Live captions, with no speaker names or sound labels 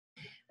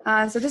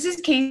So this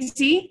is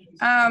Casey.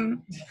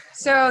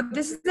 So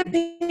this is a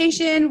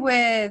patient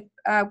with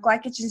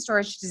glycogen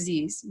storage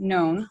disease,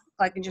 known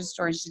glycogen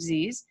storage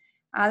disease.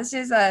 This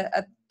is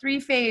a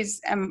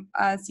three-phase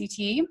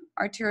CT,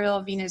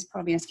 arterial, venous,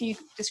 portal venous. Can you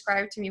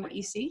describe to me what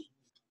you see?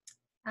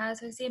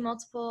 So I see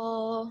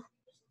multiple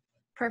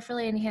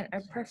peripherally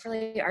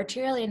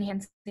arterially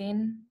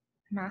enhancing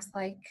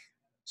mass-like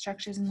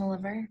structures in the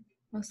liver,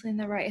 mostly in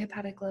the right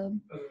hepatic lobe.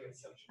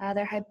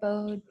 They're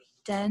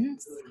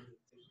hypodense.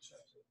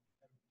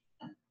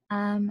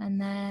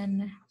 And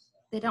then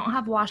they don't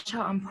have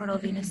washout on portal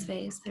venous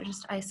phase. They're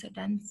just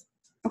isodense.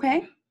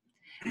 Okay.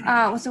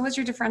 So what's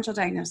your differential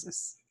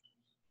diagnosis?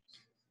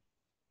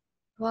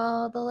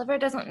 Well, the liver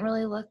doesn't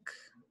really look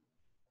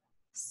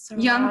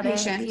cirrhotic. Young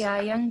patient.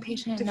 Yeah, young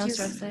patient, no Diffuse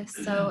cirrhosis.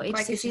 So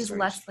HCC is storage.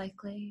 less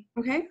likely.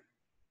 Okay.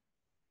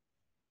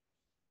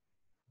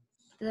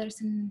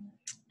 There's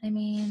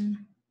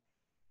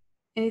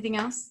Anything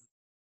else?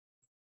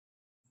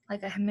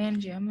 like a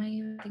hemangioma,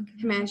 you would think.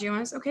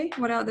 Hemangiomas. Okay.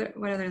 What other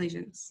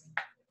lesions?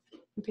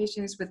 In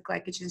patients with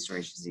glycogen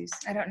storage disease.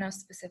 I don't know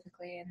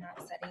specifically in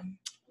that setting.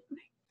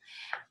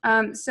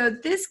 So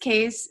this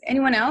case,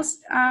 anyone else?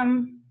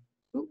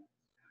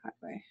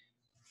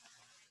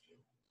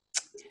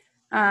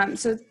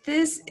 So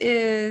this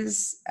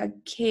is a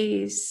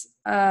case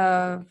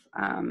of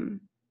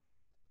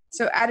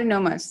so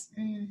adenomas.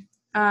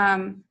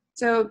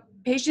 So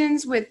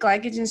patients with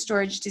glycogen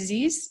storage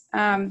disease,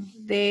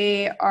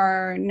 they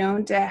are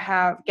known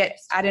to get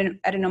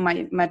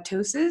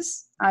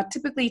adenomatosis,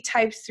 typically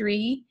type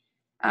 3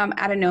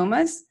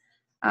 adenomas.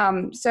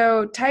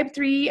 So type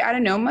 3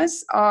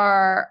 adenomas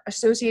are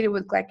associated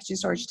with glycogen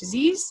storage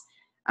disease.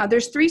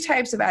 There's three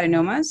types of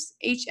adenomas: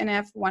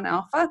 HNF1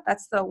 alpha,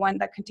 that's the one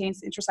that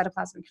contains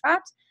intracytoplasmic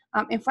fat,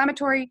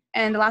 inflammatory,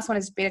 and the last one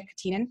is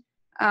beta-catenin.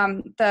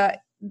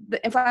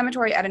 The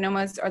inflammatory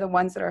adenomas are the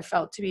ones that are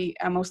felt to be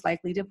most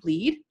likely to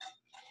bleed.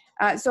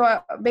 So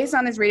based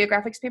on this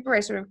radiographics paper, I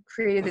sort of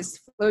created this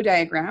flow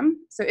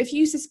diagram. So if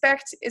you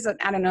suspect it's an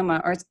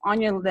adenoma or it's on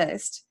your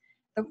list,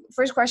 the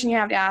first question you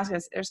have to ask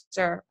is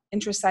there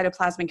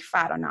intracytoplasmic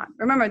fat or not?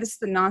 Remember, this is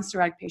the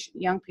non-cirrhotic patient,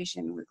 young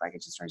patient with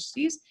glycogen storage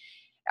disease.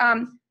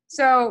 If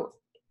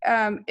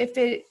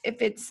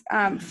it's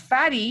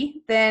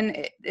fatty,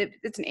 then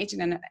it's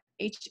an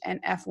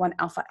HNF1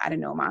 alpha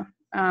adenoma.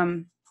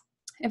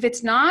 If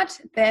it's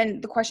not, then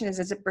the question is,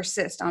 does it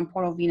persist on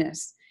portal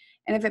venous?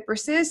 And if it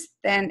persists,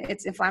 then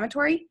it's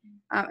inflammatory.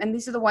 And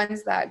these are the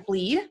ones that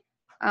bleed.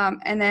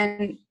 And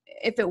then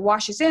if it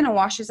washes in and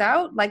washes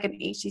out, like an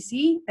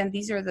HCC, then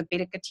these are the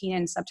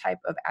beta-catenin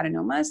subtype of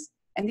adenomas.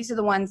 And these are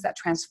the ones that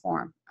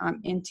transform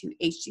into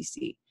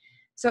HCC.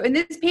 So in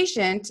this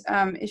patient,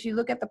 if you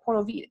look at the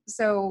portal venous,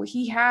 so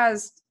he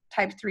has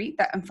type 3,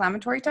 that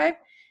inflammatory type,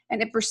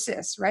 and it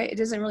persists, right? It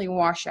doesn't really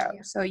wash out.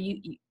 Yeah. So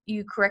you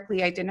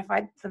correctly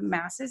identified the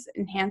masses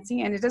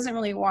enhancing, and it doesn't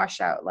really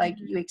wash out like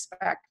you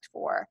expect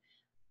for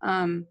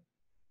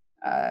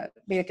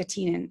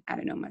beta-catenin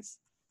adenomas.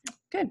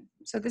 Good.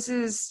 So this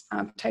is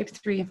type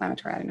 3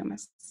 inflammatory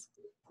adenomas.